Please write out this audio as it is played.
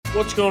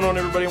What's going on,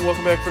 everybody, and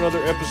welcome back for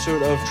another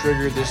episode of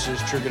Trigger. This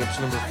is Triggered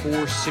episode number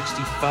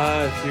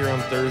 465 here on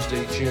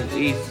Thursday, June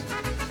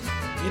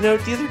 8th. You know,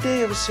 the other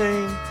day I was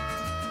saying,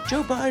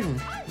 Joe Biden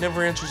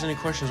never answers any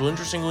questions. Well,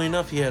 interestingly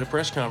enough, he had a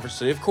press conference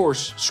today. Of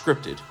course,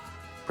 scripted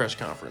press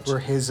conference. Were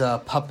his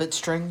puppet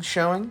strings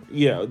showing?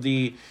 Yeah,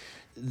 the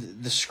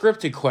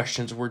scripted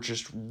questions were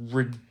just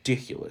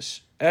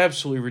ridiculous.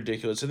 Absolutely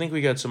ridiculous. I think we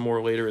got some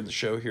more later in the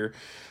show here.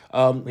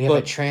 We have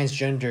a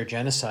transgender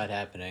genocide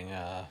happening,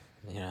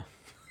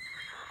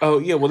 Oh,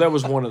 yeah, well, that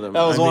was one of them.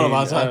 That was one of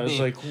them. I was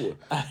like,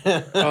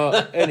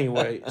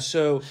 anyway,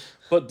 so,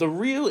 but the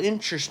real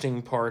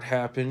interesting part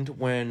happened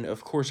when,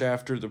 of course,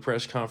 after the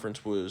press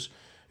conference was,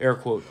 air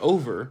quote,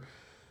 over,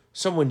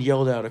 someone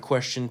yelled out a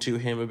question to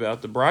him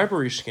about the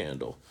bribery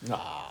scandal.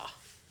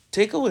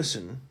 Take a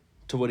listen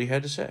to what he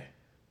had to say.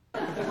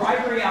 The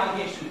bribery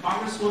allegation,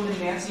 Congresswoman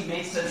Nancy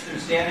Mace says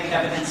there's damning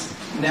evidence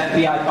in the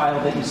FBI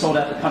file that you sold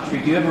out the country.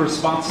 Do you have a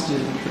response to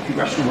the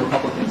congressional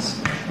Republicans?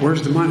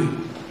 Where's the money?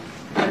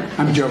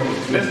 I'm joking.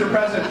 Mr.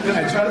 President,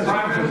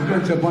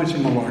 It's a bunch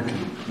of malarkey.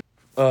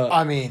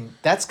 I mean,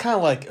 that's kind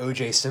of like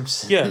O.J.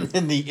 Simpson. Yeah.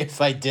 In the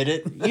If I Did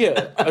It.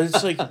 Yeah,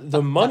 it's like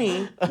the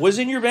money was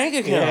in your bank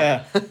account.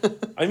 Yeah.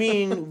 I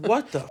mean,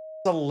 what the?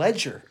 A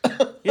ledger.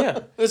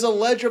 Yeah. There's a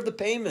ledger of the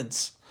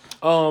payments.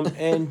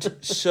 And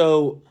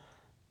so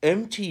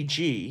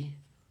MTG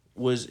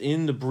was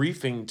in the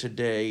briefing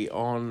today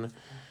on,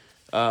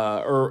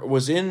 or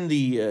was in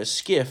the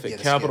skiff at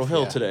Capitol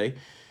Hill today,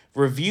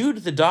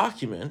 reviewed the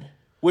document,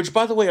 which,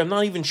 by the way, I'm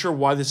not even sure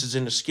why this is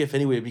in a skiff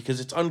anyway, because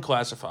it's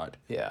unclassified.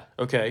 Yeah.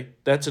 Okay?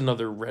 That's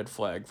another red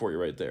flag for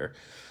you right there.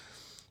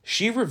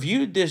 She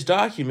reviewed this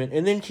document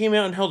and then came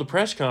out and held a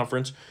press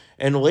conference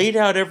and laid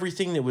out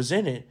everything that was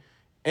in it,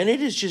 and it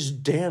is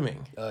just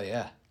damning. Oh,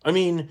 yeah. I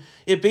mean,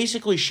 it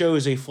basically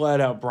shows a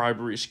flat-out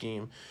bribery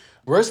scheme.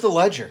 Where's the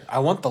ledger? I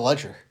want the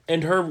ledger.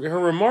 And her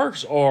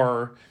remarks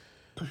are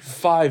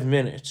 5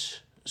 minutes,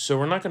 so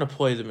we're not going to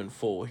play them in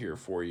full here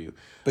for you.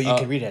 But you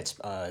can read it.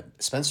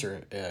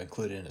 Spencer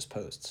included in his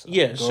posts.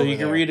 So you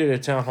can read it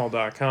at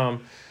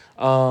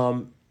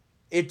townhall.com.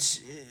 It's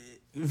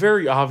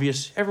very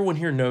obvious. Everyone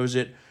here knows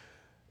it.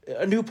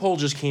 A new poll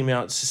just came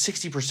out.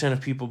 60%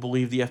 of people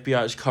believe the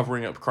FBI is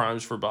covering up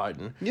crimes for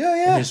Biden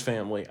and his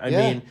family. I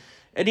mean,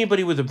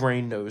 anybody with a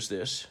brain knows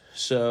this.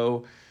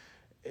 So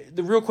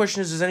the real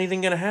question is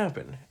anything going to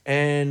happen?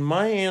 And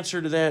my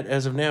answer to that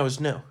as of now is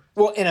no.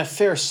 Well, in a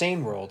fair,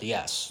 sane world,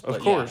 yes. Of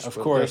course. Of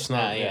course.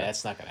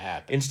 That's not going to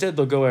happen. Instead,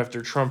 they'll go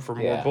after Trump for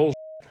more bullshit.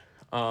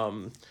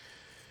 And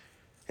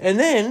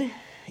then,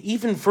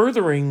 even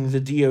furthering the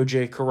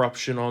DOJ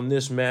corruption on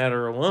this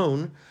matter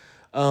alone,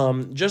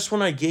 just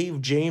when I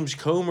gave James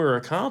Comer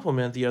a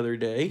compliment the other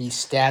day, He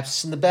stabs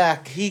us in the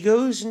back. he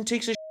goes and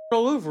takes a shit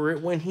all over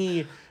it when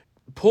he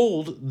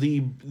pulled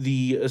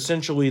the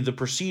essentially the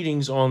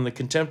proceedings on the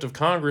contempt of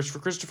Congress for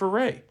Christopher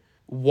Wray.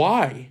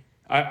 Why?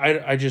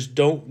 I just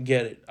don't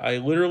get it. I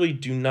literally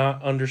do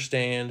not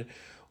understand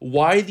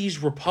why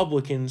these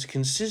Republicans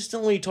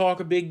consistently talk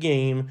a big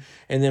game,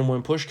 and then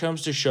when push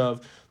comes to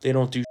shove, they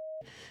don't do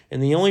shit.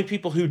 And the only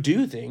people who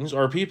do things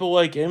are people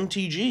like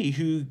MTG,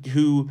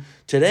 who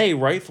today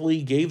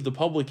rightfully gave the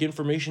public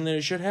information that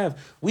it should have.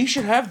 We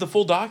should have the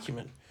full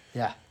document.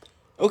 Yeah.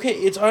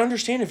 Okay, I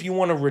understand if you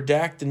want to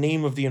redact the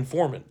name of the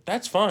informant.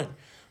 That's fine.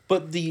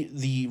 But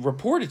the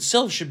report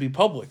itself should be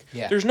public.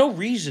 Yeah. There's no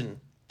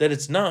reason that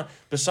it's not,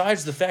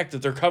 besides the fact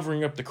that they're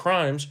covering up the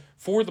crimes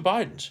for the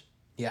Bidens.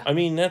 Yeah. I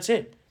mean, that's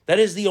it. That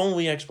is the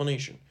only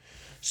explanation.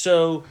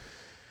 So,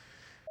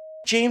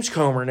 James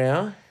Comer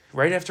now,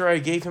 right after I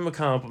gave him a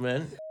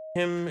compliment,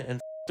 him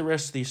and the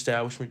rest of the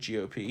establishment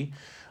GOP,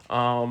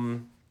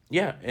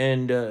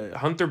 and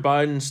Hunter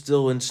Biden's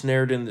still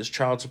ensnared in this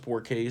child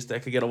support case.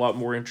 That could get a lot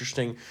more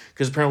interesting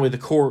because apparently the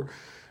court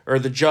or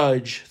the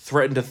judge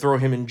threatened to throw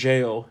him in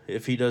jail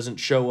if he doesn't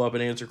show up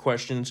and answer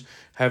questions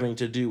having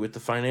to do with the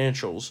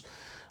financials,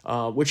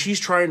 which he's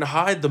trying to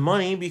hide the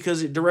money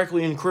because it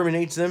directly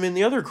incriminates them in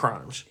the other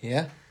crimes.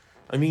 Yeah.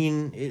 I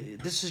mean,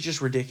 this is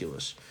just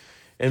ridiculous.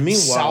 And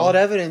meanwhile, solid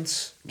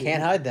evidence.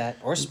 Can't hide that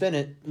or spin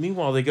it.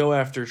 Meanwhile, they go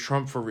after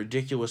Trump for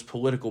ridiculous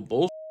political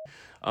bullshit.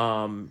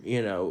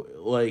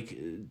 Like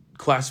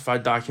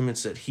classified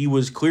documents that he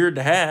was cleared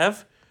to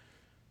have,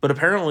 but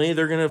apparently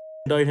they're going to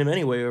indict him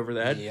anyway over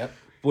that. Yep.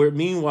 Where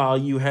meanwhile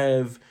you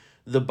have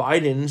the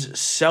Bidens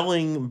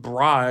selling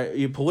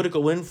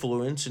political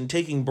influence and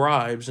taking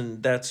bribes,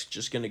 and that's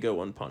just going to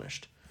go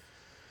unpunished.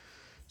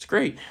 It's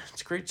great.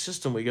 It's a great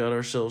system we got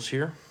ourselves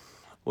here.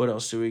 What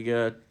else do we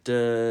got?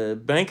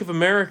 Bank of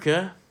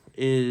America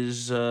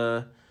is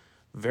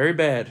very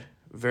bad.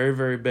 Very,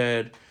 very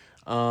bad.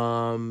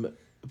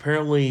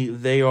 Apparently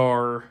they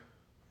are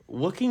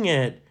looking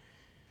at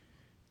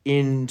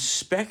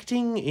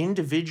inspecting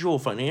individual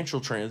financial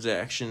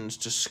transactions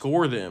to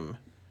score them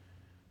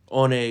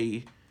on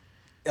a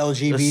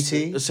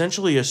LGBT?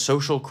 essentially a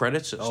social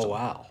credit system. Oh,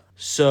 wow.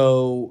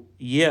 So,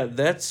 yeah,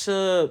 that's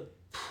a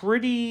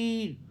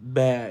pretty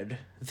bad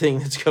thing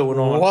that's going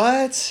on.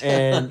 What?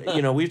 And,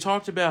 we've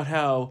talked about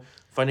how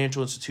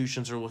financial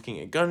institutions are looking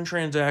at gun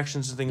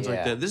transactions and things like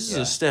Yeah, that. This is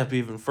yeah. a step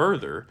even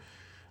further.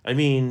 I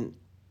mean,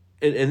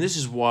 and this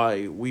is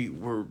why we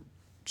were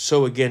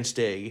so against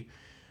a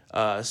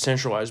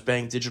centralized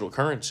bank digital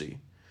currency,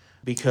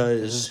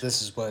 because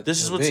This is what this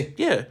is it'll what's be.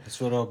 yeah That's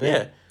what it'll be.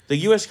 yeah. The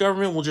U.S.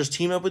 government will just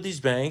team up with these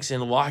banks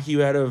and lock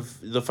you out of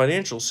the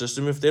financial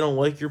system if they don't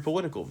like your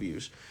political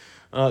views.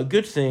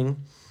 Good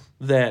thing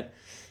that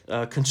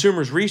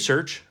Consumers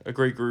Research, a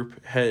great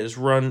group, has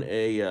run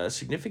a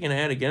significant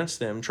ad against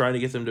them, trying to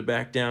get them to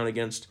back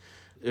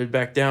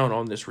down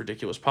on this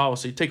ridiculous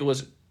policy. Take a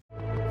listen.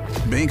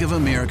 Bank of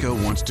America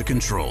wants to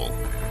control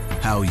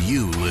how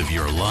you live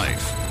your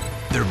life.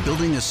 They're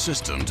building a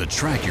system to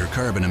track your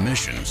carbon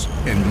emissions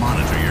and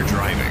monitor your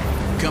driving,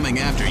 coming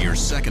after your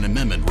Second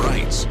Amendment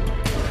rights,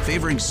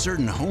 favoring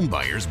certain home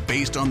buyers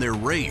based on their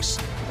race.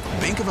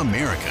 Bank of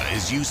America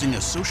is using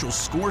a social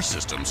score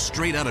system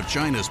straight out of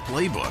China's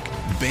playbook.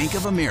 Bank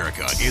of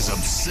America is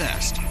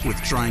obsessed with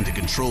trying to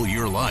control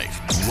your life.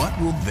 What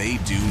will they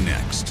do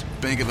next?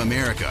 Bank of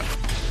America.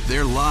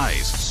 Their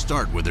lies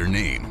start with their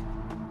name.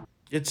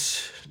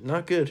 It's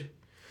not good.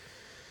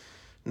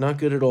 Not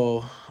good at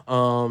all.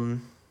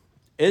 And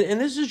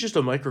this is just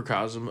a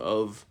microcosm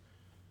of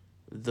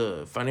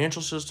the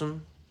financial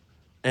system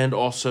and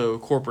also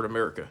corporate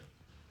America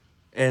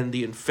and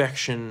the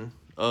infection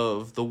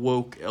of the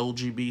woke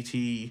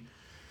LGBT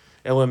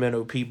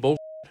LMNOP bullshit.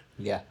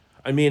 Yeah.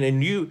 I mean,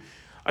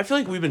 I feel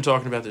like we've been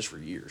talking about this for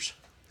years.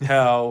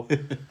 How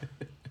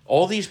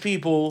all these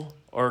people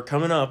are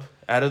coming up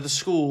out of the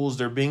schools,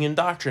 they're being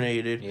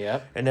indoctrinated,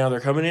 Yep. and now they're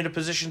coming into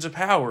positions of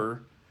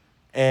power,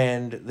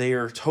 and they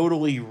are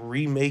totally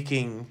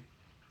remaking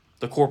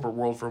the corporate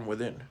world from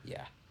within.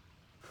 Yeah.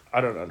 I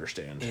don't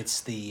understand.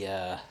 It's the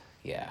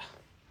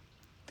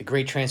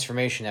great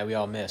transformation that we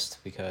all missed,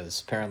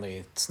 because apparently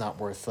it's not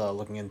worth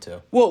looking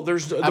into. Well,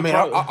 there's.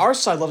 Our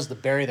side loves to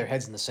bury their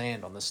heads in the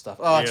sand on this stuff.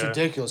 Oh, it's Yeah.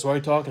 ridiculous. Why are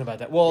you talking about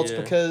that? Well, it's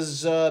Yeah.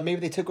 because maybe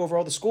they took over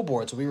all the school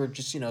boards. So we were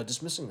just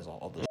dismissing this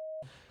all this.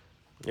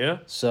 Yeah.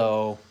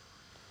 So.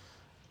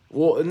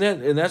 Well, and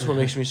that's what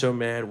makes me so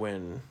mad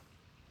when,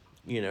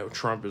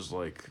 Trump is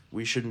like,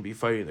 we shouldn't be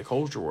fighting the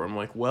culture war. I'm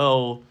like,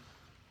 well,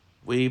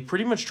 we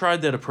pretty much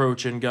tried that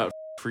approach and got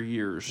for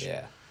years.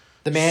 Yeah.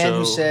 The man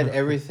who So- said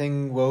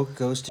everything woke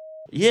goes to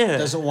Yeah.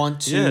 doesn't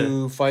want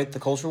to fight the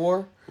culture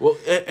war. Well,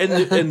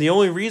 and the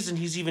only reason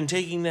he's even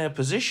taking that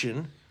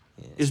position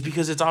is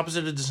because it's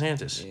opposite of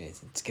DeSantis. Yeah,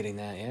 it's getting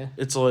that. Yeah.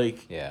 It's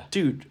like, Yeah.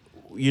 dude,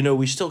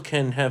 we still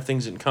can have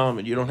things in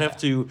common. You don't have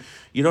to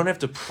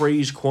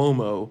praise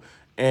Cuomo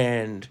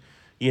and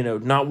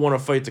not want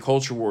to fight the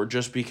culture war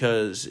just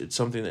because it's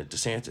something that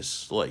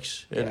DeSantis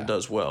likes and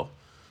does well.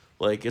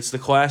 Like, it's the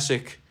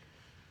classic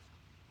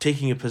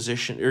taking a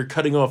position or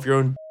cutting off your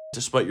own to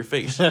spite your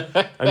face.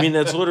 I mean,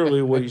 that's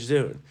literally what he's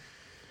doing.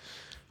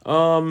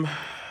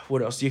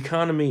 What else? The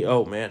economy.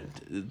 Oh man,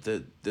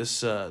 the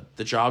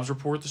jobs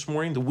report this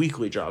morning, the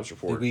weekly jobs The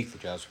report, weekly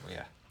jobs.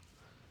 Yeah.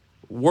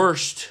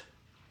 worst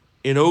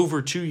in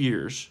over 2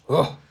 years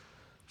Oh.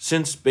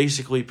 since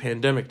basically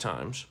pandemic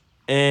times,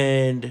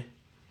 and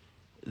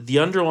the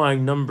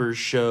underlying numbers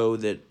show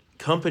that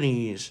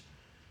companies,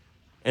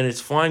 and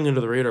it's flying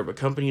under the radar, but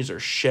companies are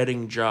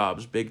shedding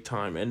jobs big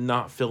time and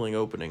not filling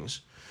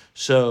openings.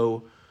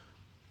 So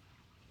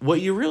what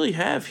you really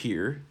have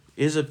here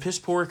is a piss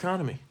poor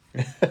economy.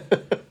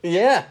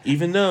 Yeah.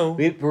 Even though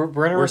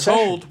We're in a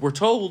recession. we're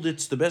told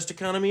it's the best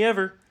economy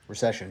ever.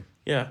 Recession.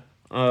 Yeah.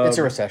 It's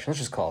a recession. Let's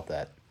just call it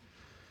that.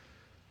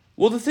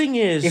 Well, the thing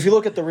is, If you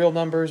look at the real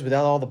numbers,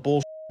 without all the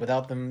bullshit,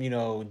 without them,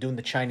 doing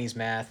the Chinese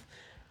math,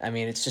 I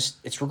mean,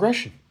 it's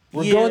regression.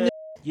 We're going.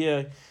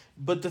 Yeah,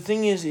 but the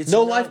thing is, it's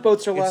No not,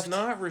 lifeboats are left. It's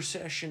not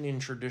recession in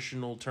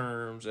traditional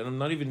terms, and I'm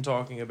not even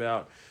talking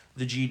about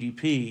the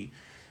GDP.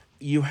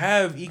 You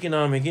have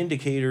economic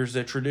indicators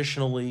that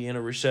traditionally in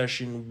a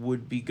recession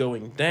would be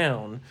going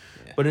down,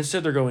 but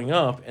instead they're going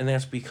up, and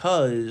that's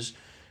because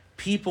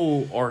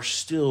people are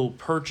still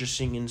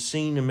purchasing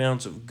insane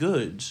amounts of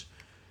goods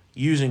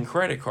using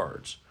credit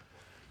cards.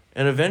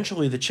 And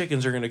eventually the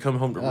chickens are going to come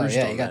home to Oh roost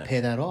yeah, on you got that. to pay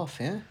that off.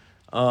 Yeah.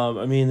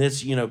 I mean,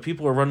 it's,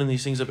 people are running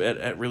these things up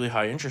at really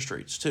high interest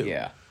rates too.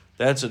 Yeah.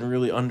 That's a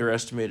really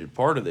underestimated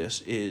part of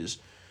this is,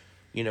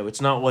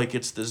 it's not like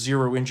it's the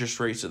zero interest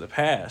rates of the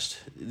past.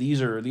 These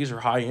are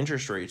high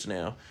interest rates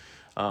now.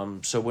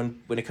 So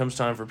when it comes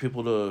time for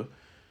people to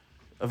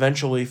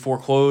eventually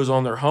foreclose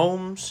on their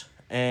homes,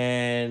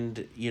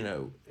 and,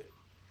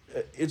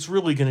 it's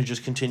really going to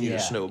just continue to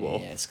snowball.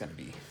 Yeah, it's gonna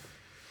be.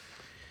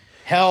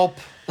 Help.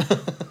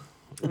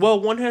 Well,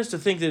 one has to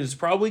think that it's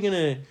probably going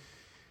to...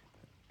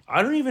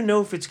 I don't even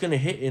know if it's going to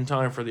hit in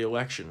time for the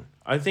election.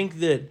 I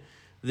think that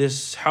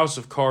this house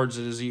of cards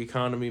that is the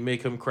economy may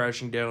come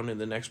crashing down in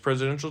the next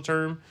presidential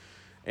term,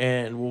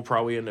 and we'll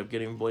probably end up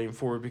getting blamed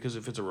for it because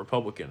if it's a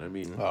Republican, I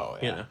mean,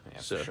 Yeah,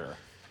 so. for sure.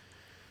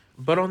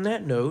 But on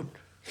that note,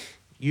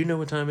 you know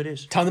what time it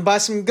is. Time to buy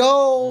some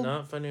gold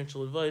Not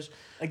financial advice.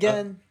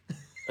 again.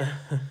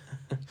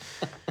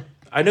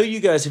 I know you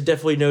guys have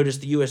definitely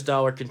noticed the U.S.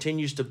 dollar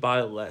continues to buy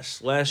less.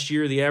 Last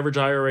year, the average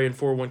IRA and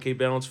 401k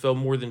balance fell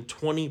more than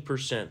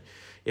 20%.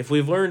 If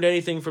we've learned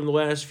anything from the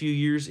last few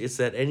years, it's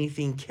that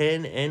anything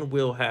can and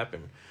will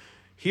happen.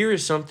 Here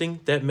is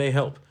something that may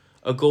help.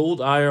 A gold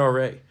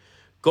IRA.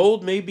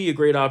 Gold may be a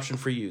great option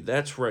for you.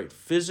 That's right,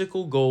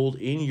 physical gold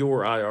in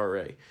your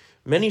IRA.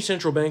 Many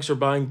central banks are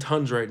buying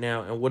tons right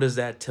now, and what does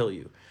that tell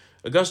you?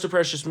 Augusta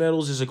Precious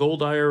Metals is a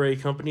gold IRA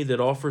company that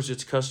offers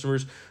its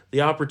customers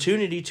the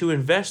opportunity to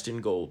invest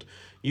in gold.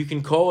 You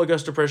can call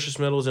Augusta Precious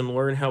Metals and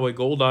learn how a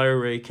gold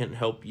IRA can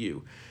help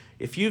you.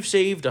 If you've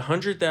saved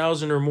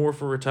 $100,000 or more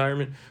for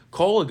retirement,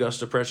 call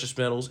Augusta Precious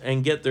Metals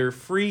and get their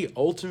free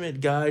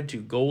ultimate guide to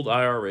gold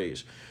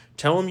IRAs.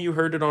 Tell them you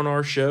heard it on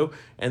our show,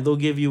 and they'll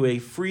give you a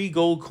free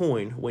gold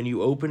coin when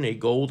you open a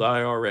gold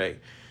IRA.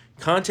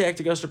 Contact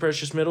Augusta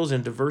Precious Metals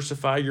and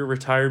diversify your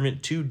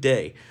retirement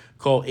today.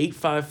 Call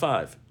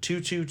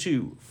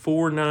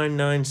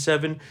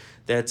 855-222-4997.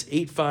 That's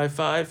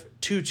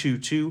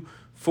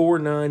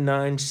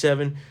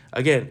 855-222-4997.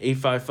 Again,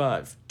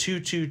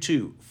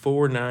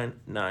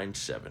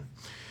 855-222-4997.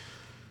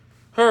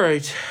 All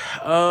right.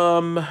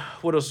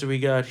 What else do we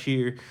got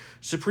here?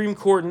 Supreme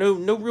Court,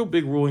 no real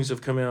big rulings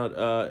have come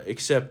out,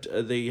 except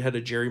they had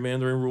a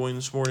gerrymandering ruling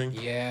this morning.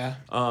 Yeah.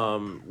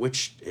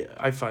 Which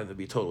I find to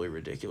be totally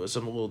ridiculous.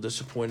 I'm a little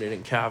disappointed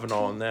in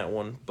Kavanaugh on that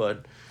one,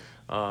 but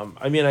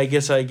I mean, I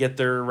guess I get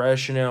their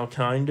rationale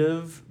kind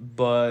of,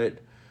 but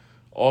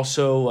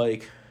also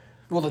like.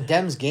 Well, the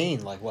Dems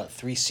gained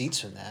 3 seats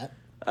from that.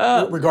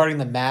 Regarding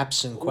the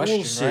maps in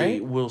question,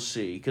 right? We'll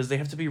see, because they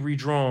have to be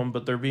redrawn,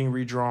 but they're being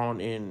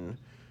redrawn in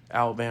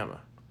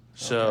Alabama.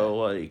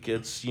 So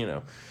it's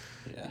Yeah.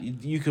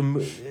 you can.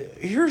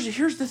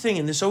 Here's the thing,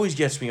 and this always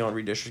gets me on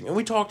redistricting, and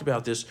we talked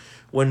about this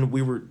when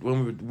we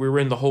were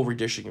in the whole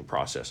redistricting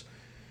process.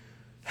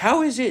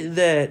 How is it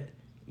that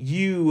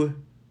you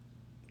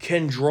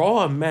can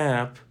draw a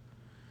map,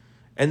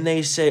 and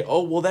they say,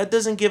 "Oh, well, that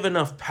doesn't give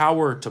enough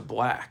power to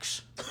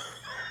blacks,"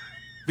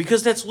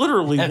 because that's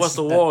literally what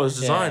the law is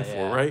designed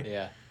for, right?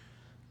 Yeah.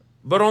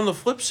 But on the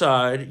flip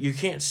side, you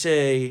can't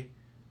say,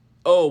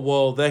 "Oh,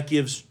 well, that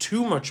gives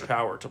too much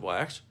power to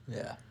blacks."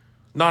 Yeah.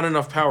 Not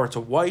enough power to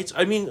whites.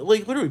 I mean,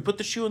 literally, put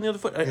the shoe on the other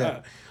foot.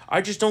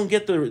 I just don't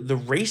get the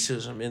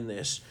racism in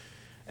this.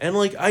 And,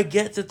 I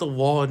get that the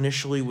law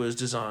initially was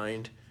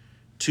designed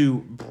to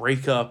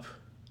break up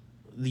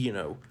the,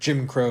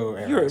 Jim Crow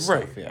era stuff,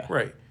 right, yeah.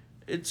 right.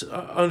 It's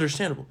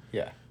understandable.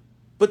 Yeah.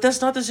 But that's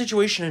not the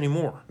situation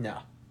anymore.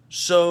 No.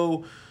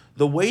 So,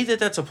 the way that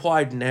that's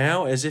applied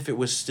now, as if it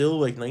was still,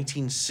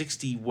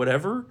 1960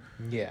 whatever,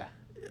 Yeah.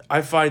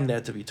 I find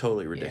that to be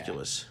totally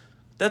ridiculous.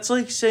 That's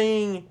like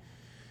saying...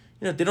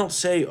 they don't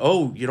say,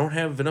 "Oh, you don't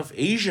have enough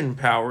Asian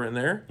power in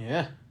there,"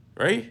 Yeah.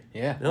 right?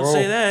 Yeah. They don't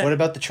say that. What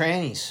about the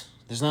trannies?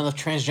 There's not enough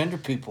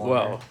transgender people.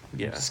 Well,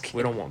 yeah,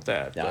 we don't want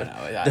that. No, but. no,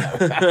 I know.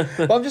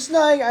 But I'm just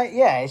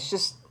it's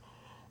just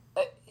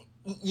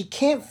you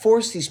can't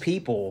force these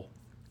people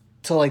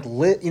to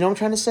live. You know what I'm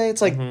trying to say?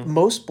 It's like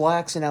most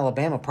blacks in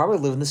Alabama probably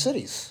live in the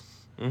cities.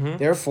 Mm-hmm.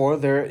 Therefore,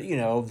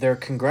 their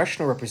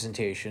congressional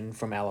representation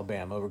from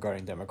Alabama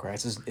regarding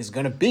Democrats is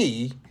going to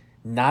be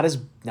not as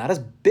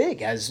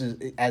big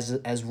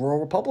as rural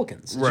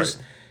Republicans. It's right.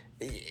 Just,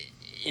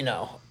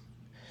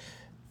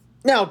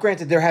 Now,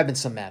 granted, there have been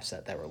some maps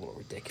that were a little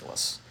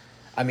ridiculous.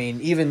 I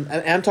mean,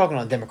 I'm talking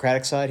on the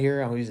Democratic side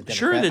here. I'm using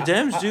Sure, the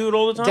Dems do it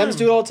all the time. Dems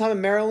do it all the time in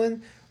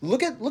Maryland.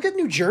 Look at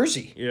New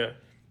Jersey. Yeah.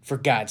 For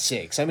God's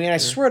sakes. I mean, I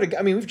swear to God,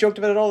 I mean, we've joked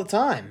about it all the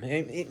time.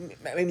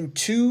 I mean,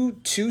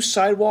 two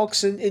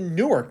sidewalks in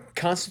Newark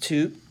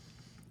constitute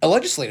a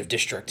legislative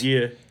district.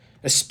 Yeah.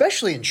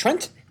 Especially in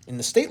Trenton, in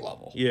the state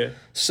level. Yeah.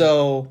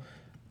 So,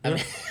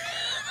 I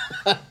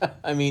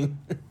mean,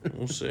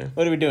 we'll see.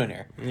 What are we doing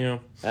here? Yeah.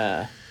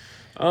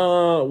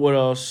 What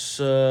else?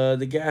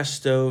 The gas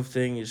stove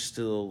thing is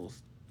still...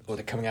 Oh,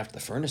 they're coming after the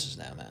furnaces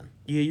now, man.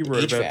 Yeah, you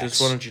wrote about this.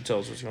 Why don't you tell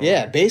us what's going on?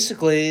 Yeah,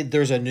 basically,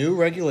 there's a new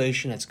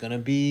regulation that's going to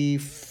be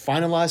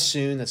finalized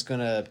soon that's going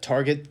to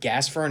target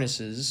gas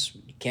furnaces.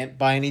 You can't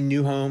buy any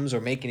new homes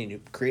or make any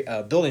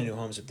build any new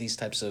homes with these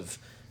types of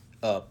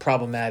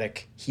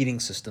problematic heating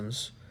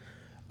systems.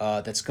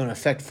 That's going to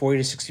affect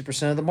 40 to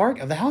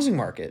 60% of the housing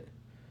market.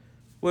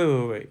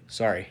 Wait.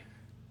 Sorry.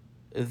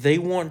 They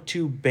want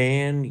to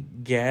ban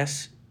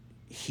gas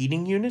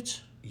heating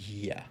units?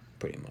 Yeah,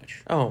 pretty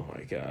much. Oh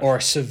my god. Or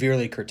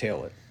severely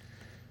curtail it.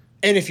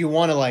 And if you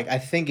want to I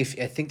think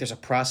there's a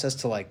process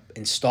to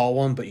install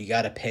one, but you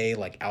got to pay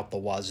out the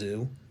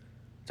wazoo.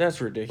 That's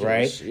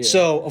ridiculous. Right? Yeah.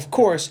 So, of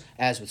course,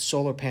 as with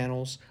solar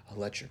panels,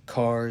 electric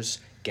cars,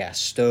 gas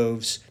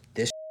stoves,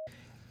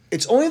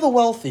 it's only the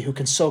wealthy who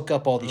can soak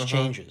up all these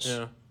changes.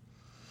 Yeah.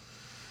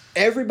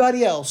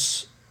 Everybody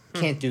else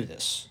can't do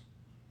this.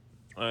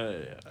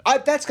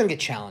 That's going to get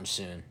challenged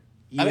soon.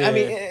 Yeah,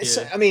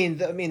 I mean,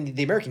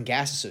 the American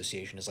Gas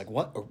Association is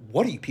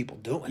what are you people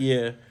doing?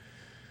 Yeah.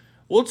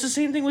 Well, it's the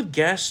same thing with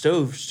gas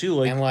stoves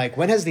too. And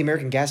when has the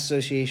American Gas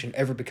Association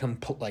ever become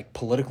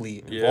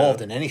politically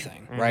involved in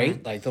anything?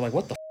 Right? They're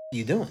what the are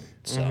you doing?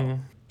 So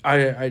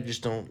I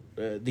just don't.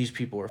 These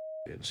people are.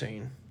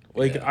 insane.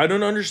 Like, I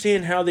don't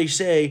understand how they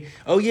say,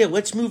 oh, yeah,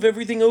 let's move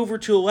everything over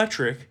to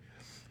electric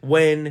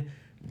when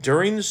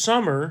during the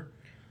summer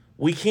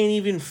we can't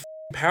even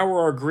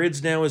power our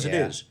grids now as it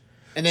is.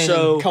 And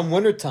then come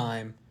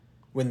wintertime,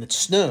 when it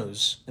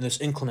snows and there's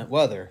inclement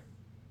weather,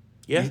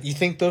 you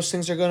think those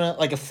things are going to...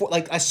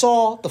 Like I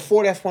saw the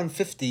Ford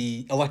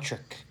F-150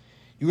 electric.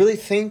 You really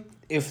think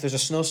if there's a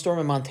snowstorm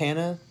in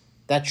Montana,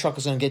 that truck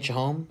is going to get you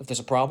home if there's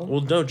a problem?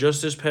 Well, no,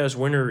 just this past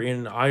winter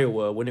in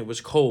Iowa when it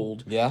was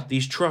cold,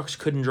 these trucks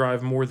couldn't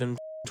drive more than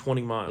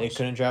 20 miles. They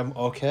couldn't drive...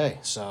 Okay,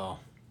 so...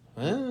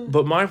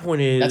 But my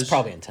point is... That's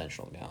probably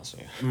intentional, to be honest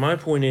with you. My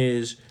point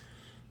is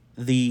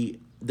they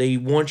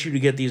want you to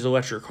get these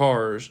electric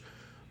cars,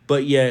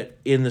 but yet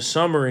in the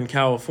summer in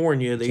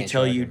California, they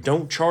tell you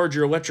don't charge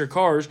your electric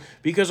cars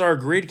because our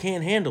grid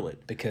can't handle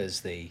it.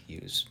 Because they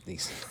use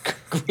these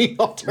green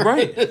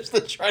alternatives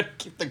to try to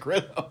keep the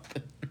grid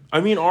open. I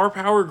mean, our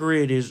power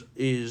grid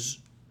is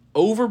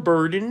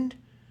overburdened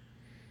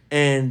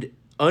and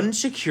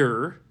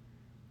unsecure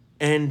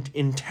and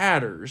in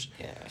tatters.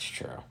 Yeah, that's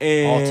true.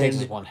 And all it takes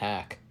is one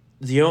hack.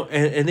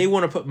 And they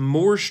want to put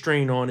more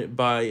strain on it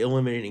by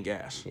eliminating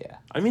gas. Yeah.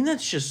 I mean,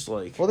 that's just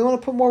like... Well, they want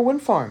to put more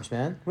wind farms,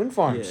 man. Wind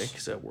farms. Yeah,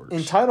 because that works.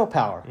 In tidal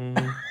power.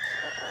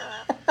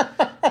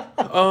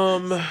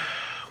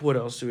 What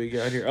else do we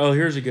got here? Oh,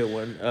 here's a good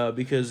one.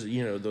 Because,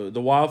 you know,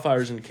 the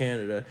wildfires in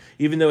Canada,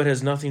 even though it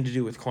has nothing to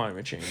do with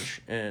climate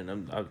change,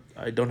 and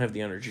I don't have the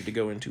energy to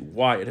go into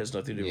why it has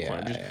nothing to do with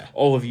climate change.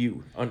 All of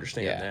you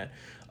understand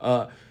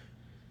that.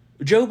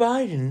 Joe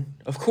Biden,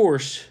 of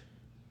course,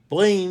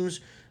 blames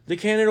the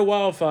Canada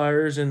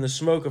wildfires and the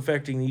smoke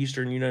affecting the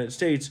eastern United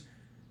States,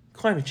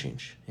 climate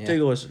change. Yeah.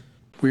 Take a listen.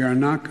 We are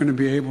not going to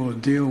be able to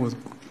deal with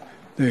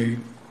the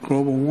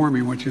global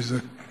warming, which is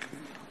the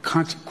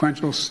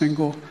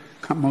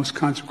most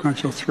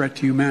consequential threat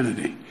to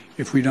humanity,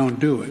 if we don't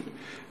do it,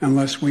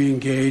 unless we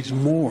engage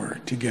more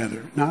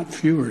together, not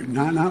fewer,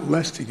 not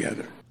less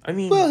together. I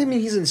mean,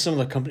 he's in some of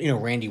the company, you know,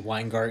 Randy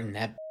Weingarten,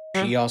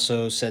 she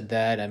also said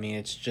that. I mean,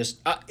 it's just,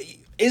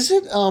 is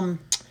it,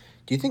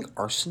 do you think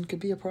arson could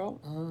be a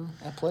problem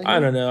at play here? I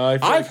don't know.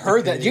 I've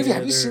heard that.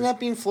 Have you seen that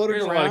being floated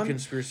around? There's a lot of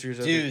conspiracies.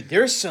 Dude,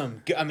 there's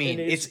some. I mean,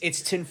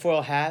 it's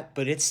tinfoil hat,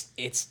 but it's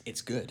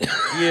good.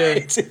 Yeah,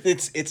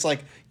 it's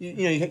like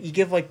you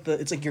give like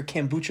it's like your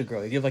kombucha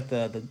girl. You give like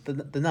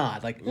the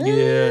nod, like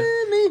maybe.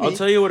 I'll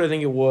tell you what I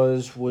think it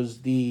was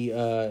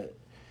the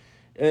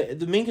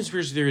main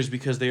conspiracy theory is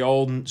because they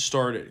all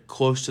started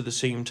close to the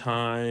same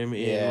time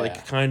in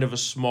like kind of a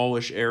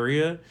smallish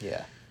area.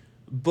 Yeah.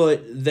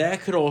 But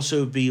that could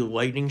also be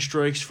lightning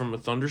strikes from a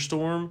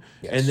thunderstorm.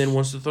 Yes. And then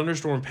once the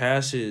thunderstorm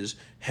passes,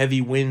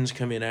 heavy winds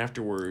come in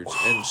afterwards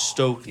and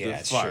stoke the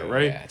fire,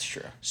 right? Yeah, that's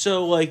true.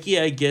 So, like,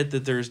 I get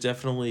that there's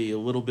definitely a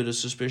little bit of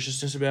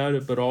suspiciousness about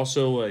it, but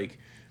also, like,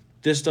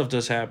 this stuff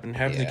does happen.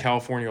 Happens in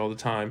California all the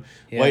time.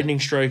 Yeah. Lightning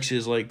strikes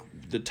is, like,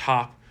 the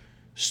top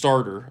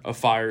starter of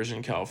fires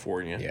in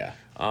California.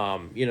 Yeah.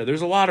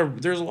 There's a lot of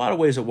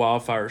ways that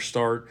wildfires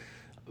start,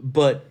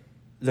 but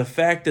the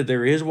fact that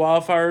there is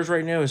wildfires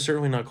right now is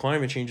certainly not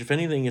climate change. If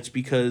anything, it's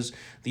because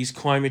these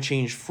climate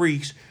change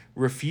freaks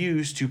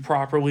refuse to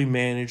properly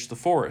manage the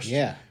forest.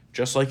 Yeah.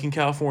 Just like in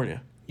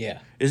California. Yeah.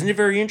 Isn't it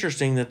very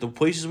interesting that the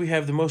places we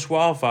have the most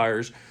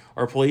wildfires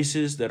are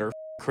places that are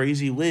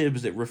crazy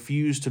libs that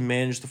refuse to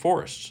manage the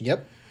forests?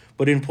 Yep.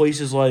 But in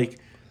places like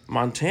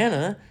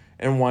Montana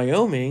and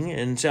Wyoming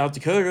and South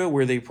Dakota,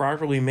 where they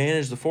properly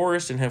manage the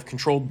forest and have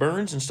controlled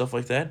burns and stuff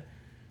like that,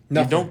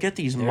 you don't get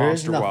these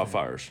monster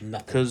wildfires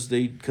because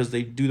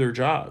they do their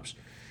jobs,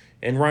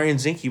 and Ryan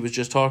Zinke was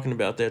just talking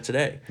about that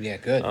today. Yeah,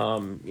 good.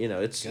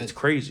 It's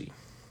crazy.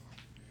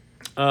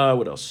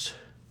 What else?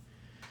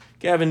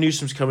 Gavin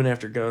Newsom's coming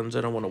after guns.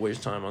 I don't want to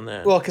waste time on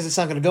that. Well, because it's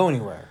not going to go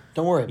anywhere.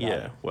 Don't worry about it.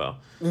 Yeah, well,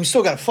 we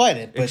still got to fight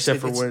it, but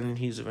except for when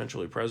he's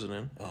eventually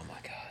president. Oh my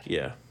God.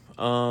 Yeah.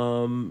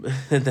 And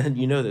then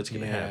that's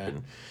going to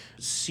happen.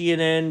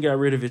 CNN got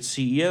rid of its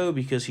CEO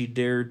because he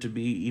dared to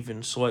be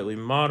even slightly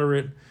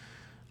moderate.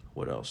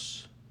 What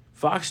else?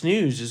 Fox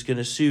News is going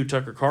to sue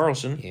Tucker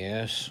Carlson.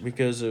 Yes.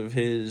 Because of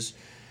his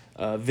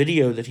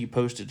video that he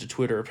posted to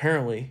Twitter,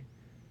 apparently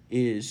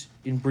is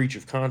in breach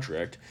of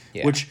contract,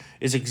 which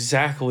is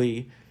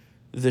exactly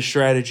the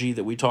strategy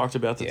that we talked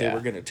about that they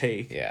were going to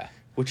take,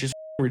 which is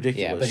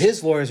ridiculous. Yeah, but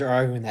his lawyers are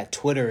arguing that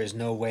Twitter is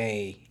no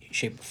way,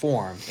 shape, or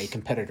form a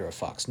competitor of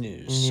Fox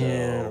News. So,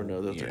 I don't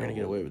know that they're going to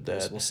get away with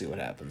that. We'll see what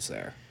happens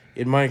there.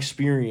 In my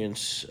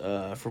experience,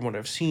 from what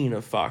I've seen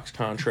of Fox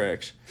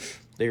contracts,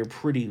 they are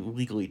pretty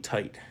legally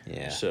tight.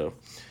 Yeah. So,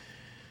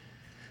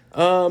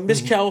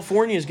 Miss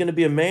California is going to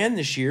be a man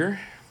this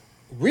year.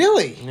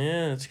 Really?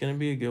 Yeah, it's going to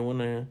be a good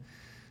one.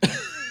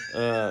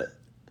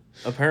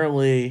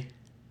 Apparently,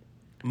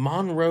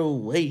 Monroe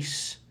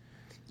Lace,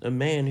 a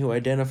man who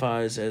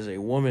identifies as a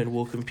woman,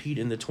 will compete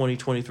in the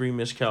 2023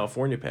 Miss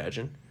California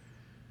pageant.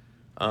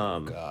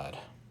 God.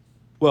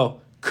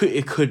 Well,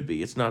 it could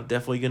be. It's not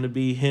definitely going to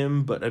be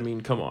him, but I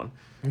mean, come on.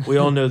 We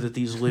all know that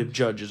these lib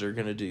judges are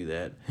going to do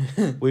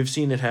that. We've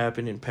seen it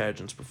happen in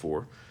pageants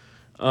before.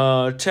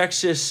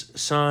 Texas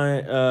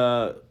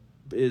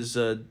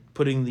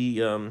putting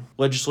the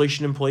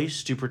legislation in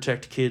place to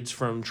protect kids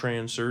from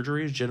trans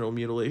surgeries, genital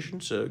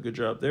mutilation. So good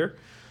job there.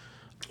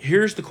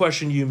 Here's the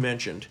question you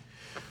mentioned.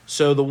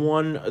 So the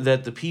one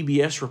that the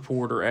PBS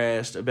reporter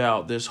asked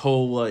about this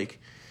whole like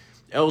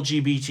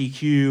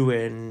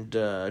LGBTQ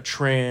and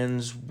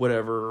trans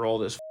whatever, all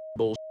this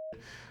bullshit.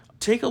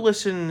 Take a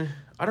listen.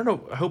 I don't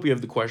know. I hope you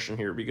have the question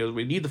here because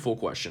we need the full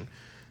question.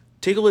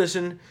 Take a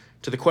listen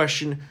to the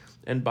question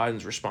and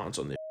Biden's response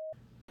on this.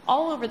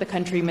 All over the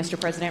country, Mr.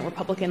 President,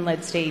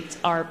 Republican-led states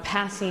are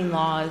passing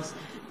laws,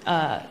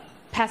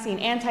 passing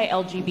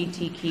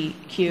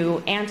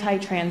anti-LGBTQ,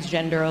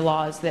 anti-transgender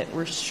laws that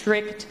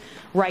restrict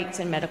rights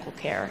in medical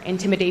care.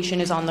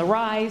 Intimidation is on the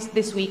rise.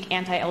 This week,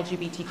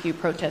 anti-LGBTQ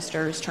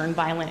protesters turned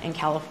violent in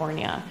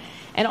California.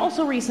 And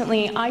also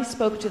recently, I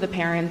spoke to the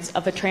parents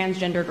of a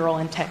transgender girl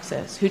in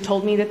Texas who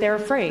told me that they're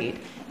afraid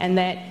and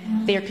that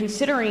they're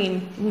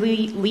considering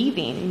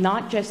leaving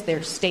not just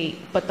their state,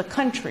 but the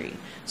country.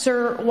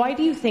 Sir, why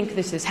do you think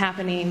this is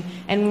happening?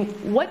 And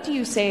what do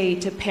you say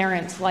to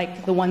parents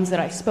like the ones that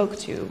I spoke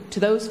to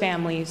those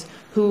families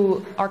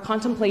who are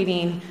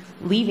contemplating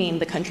leaving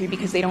the country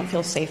because they don't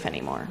feel safe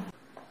anymore?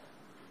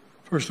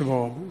 First of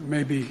all,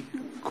 maybe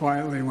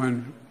quietly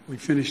when we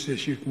finish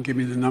this, you can give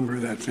me the number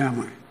of that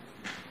family,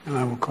 and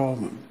I will call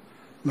them.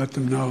 Let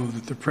them know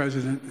that the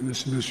president and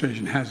this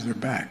administration has their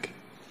back,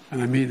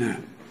 and I mean that.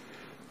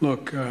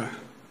 Look,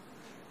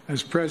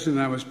 as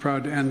president, I was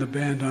proud to end the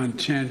ban on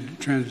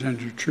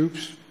transgender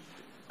troops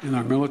in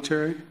our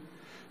military,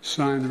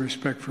 sign the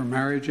Respect for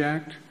Marriage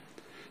Act,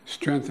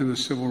 strengthen the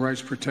civil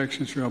rights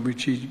protections for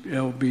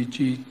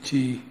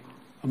LGBT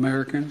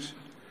Americans,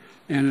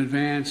 and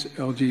advance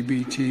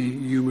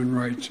LGBT human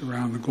rights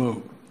around the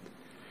globe.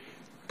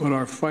 But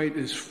our fight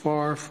is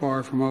far,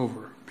 far from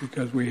over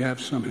because we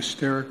have some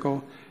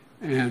hysterical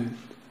and,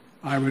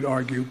 I would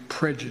argue,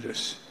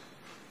 prejudiced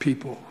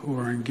people who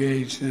are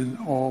engaged in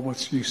all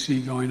what you see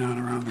going on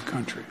around the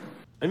country.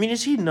 I mean,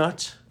 is he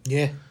nuts?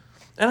 Yeah.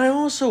 And I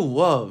also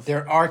love...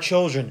 They're our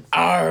children.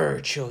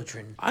 Our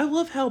children. I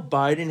love how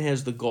Biden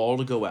has the gall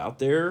to go out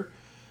there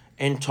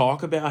and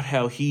talk about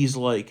how he's,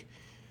 like,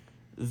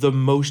 the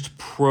most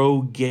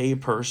pro-gay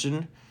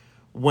person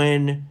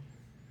when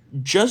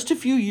just a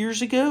few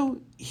years ago,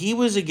 he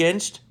was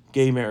against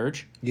gay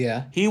marriage.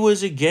 Yeah. He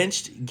was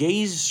against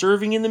gays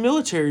serving in the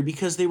military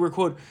because they were,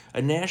 quote,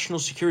 a national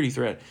security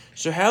threat.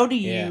 So how do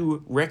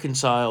you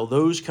reconcile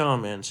those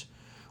comments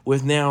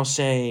with now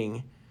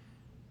saying,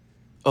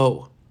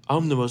 oh,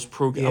 I'm the most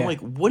pro-gay? I'm like,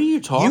 what are you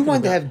talking about? You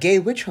wanted to have gay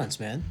witch hunts,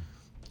 man.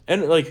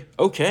 And, like,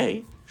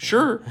 okay,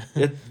 sure,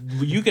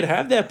 you could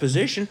have that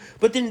position,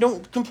 but then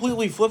don't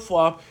completely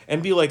flip-flop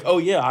and be like, oh,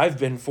 yeah, I've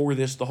been for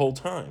this the whole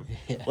time.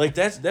 Yeah. Like,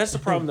 that's the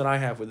problem that I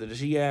have with it, is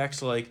he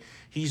acts like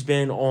he's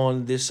been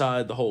on this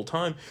side the whole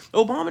time.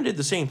 Obama did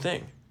the same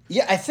thing.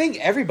 Yeah, I think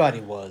everybody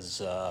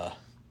was.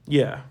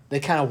 Yeah. They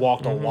kind of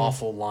walked a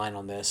waffle line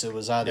on this. It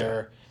was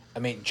either... I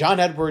mean, John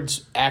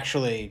Edwards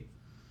actually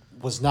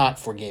was not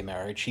for gay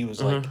marriage. He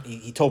was like...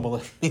 He told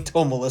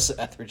Melissa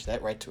Etheridge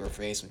that right to her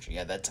face when she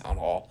had that town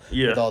hall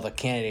with all the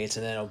candidates.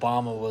 And then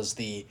Obama was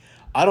the...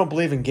 I don't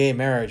believe in gay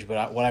marriage,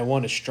 but what I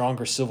want is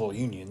stronger civil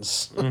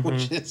unions.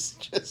 Which is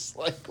just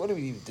like, what are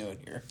we even doing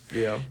here?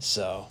 Yeah.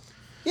 So...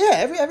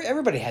 Yeah,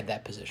 everybody had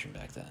that position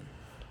back then.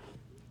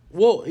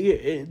 Well,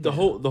 the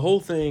whole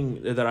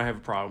thing that I have a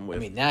problem with.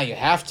 I mean, now you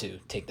have to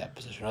take that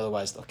position,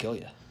 otherwise they'll kill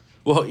you.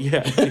 Well,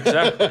 yeah,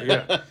 exactly.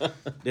 Yeah,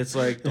 it's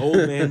like the old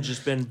man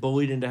just been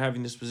bullied into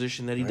having this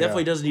position that he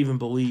definitely doesn't even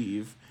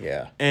believe.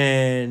 Yeah,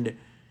 and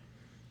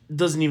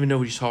doesn't even know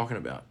what he's talking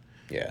about.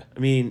 Yeah, I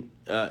mean,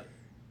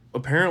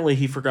 apparently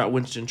he forgot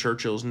Winston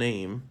Churchill's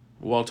name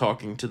while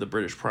talking to the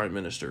British Prime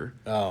Minister.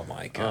 Oh,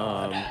 my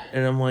God.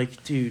 And I'm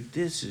like, dude,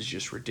 this is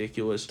just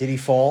ridiculous. Did he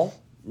fall?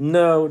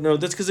 No,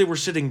 that's because they were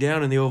sitting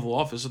down in the Oval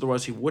Office.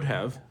 Otherwise, he would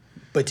have.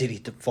 But did he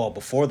fall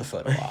before the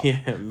photo op?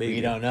 Yeah, maybe.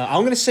 We don't know.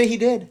 I'm going to say he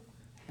did.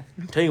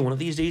 I'll tell you, one of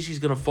these days he's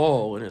going to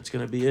fall, and it's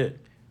going to be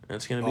it.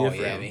 That's going to be it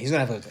for him. I mean, he's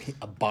going to have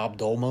a Bob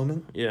Dole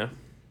moment. Yeah.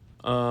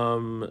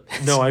 No,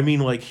 I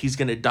mean, like, he's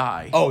going to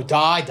die. Oh,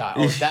 die.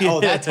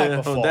 Oh, that type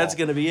of fall. That's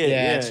going to be it.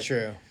 Yeah, that's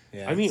true.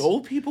 Yeah, I mean,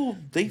 old people,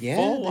 they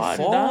fall a lot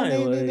and die.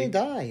 They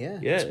die, yeah.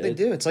 That's what they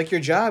do. It's like your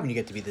job when you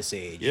get to be this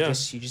age. Yeah.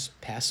 You just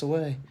pass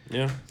away.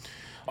 Yeah.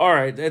 All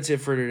right, that's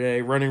it for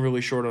today. Running really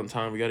short on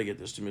time. We got to get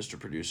this to Mr.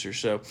 Producer.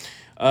 So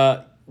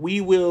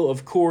we will,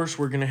 of course,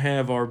 we're going to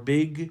have our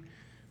big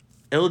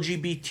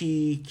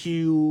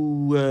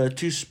LGBTQ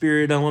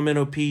Two-Spirit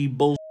LMNOP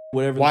bullshit,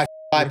 whatever.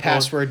 Wi-Fi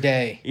password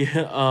day.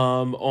 Yeah,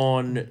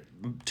 on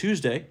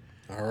Tuesday.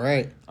 All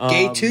right.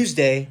 Gay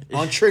Tuesday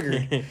on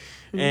Triggered.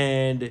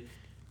 And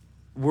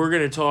we're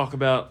going to talk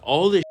about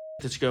all this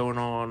that's going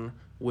on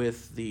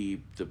with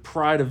the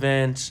Pride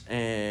events,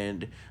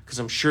 and because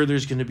I'm sure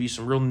there's going to be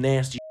some real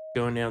nasty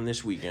going down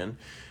this weekend.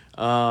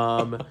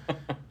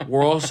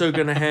 We're also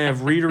going to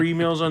have reader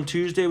emails on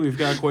Tuesday. We've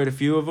got quite a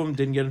few of them.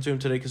 Didn't get into them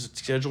today because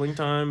it's scheduling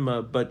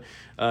time. But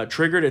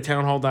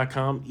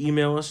triggered@townhall.com.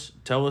 Email us.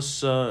 Tell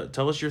us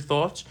your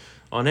thoughts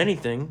on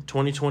anything.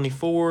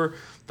 2024,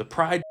 the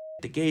Pride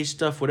the gay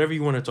stuff, whatever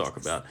you want to talk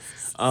about.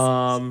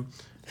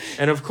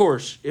 And of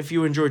course, if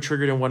you enjoy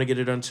Triggered and want to get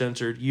it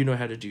uncensored, you know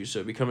how to do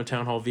so. Become a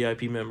Town Hall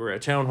VIP member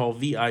at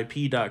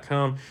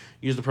townhallvip.com.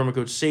 Use the promo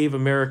code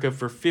SAVEAmerica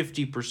for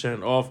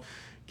 50% off.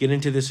 Get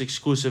into this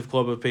exclusive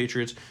club of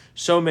patriots.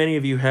 So many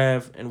of you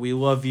have, and we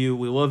love you.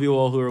 We love you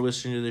all who are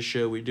listening to this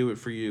show. We do it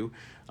for you.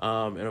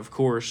 And of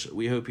course,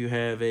 we hope you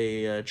have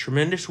a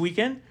tremendous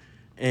weekend.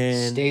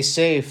 And stay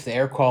safe. The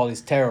air quality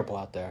is terrible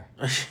out there.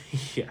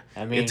 Yeah,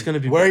 I mean, it's gonna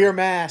be wear bad. your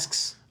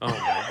masks. Oh my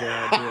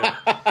god!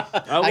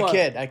 Yeah. I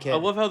kid. I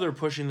love how they're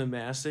pushing the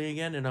mask thing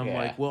again, and I'm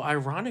like, well,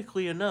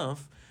 ironically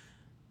enough,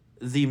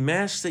 the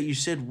mask that you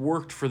said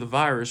worked for the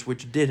virus,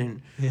 which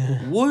didn't,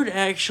 would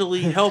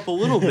actually help a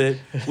little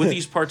bit with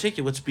these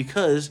particulates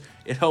because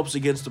it helps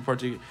against the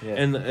particulate. Yeah.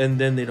 And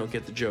then they don't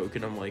get the joke,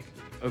 and I'm like,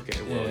 okay,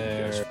 well, you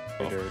guys.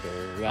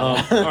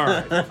 All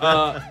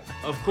right.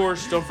 Of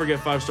course, don't forget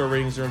 5-star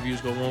ratings and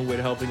reviews go a long way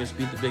to helping us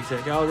beat the big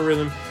tech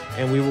algorithm,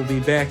 and we will be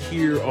back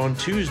here on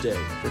Tuesday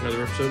for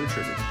another episode of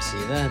Triggered. See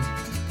you then.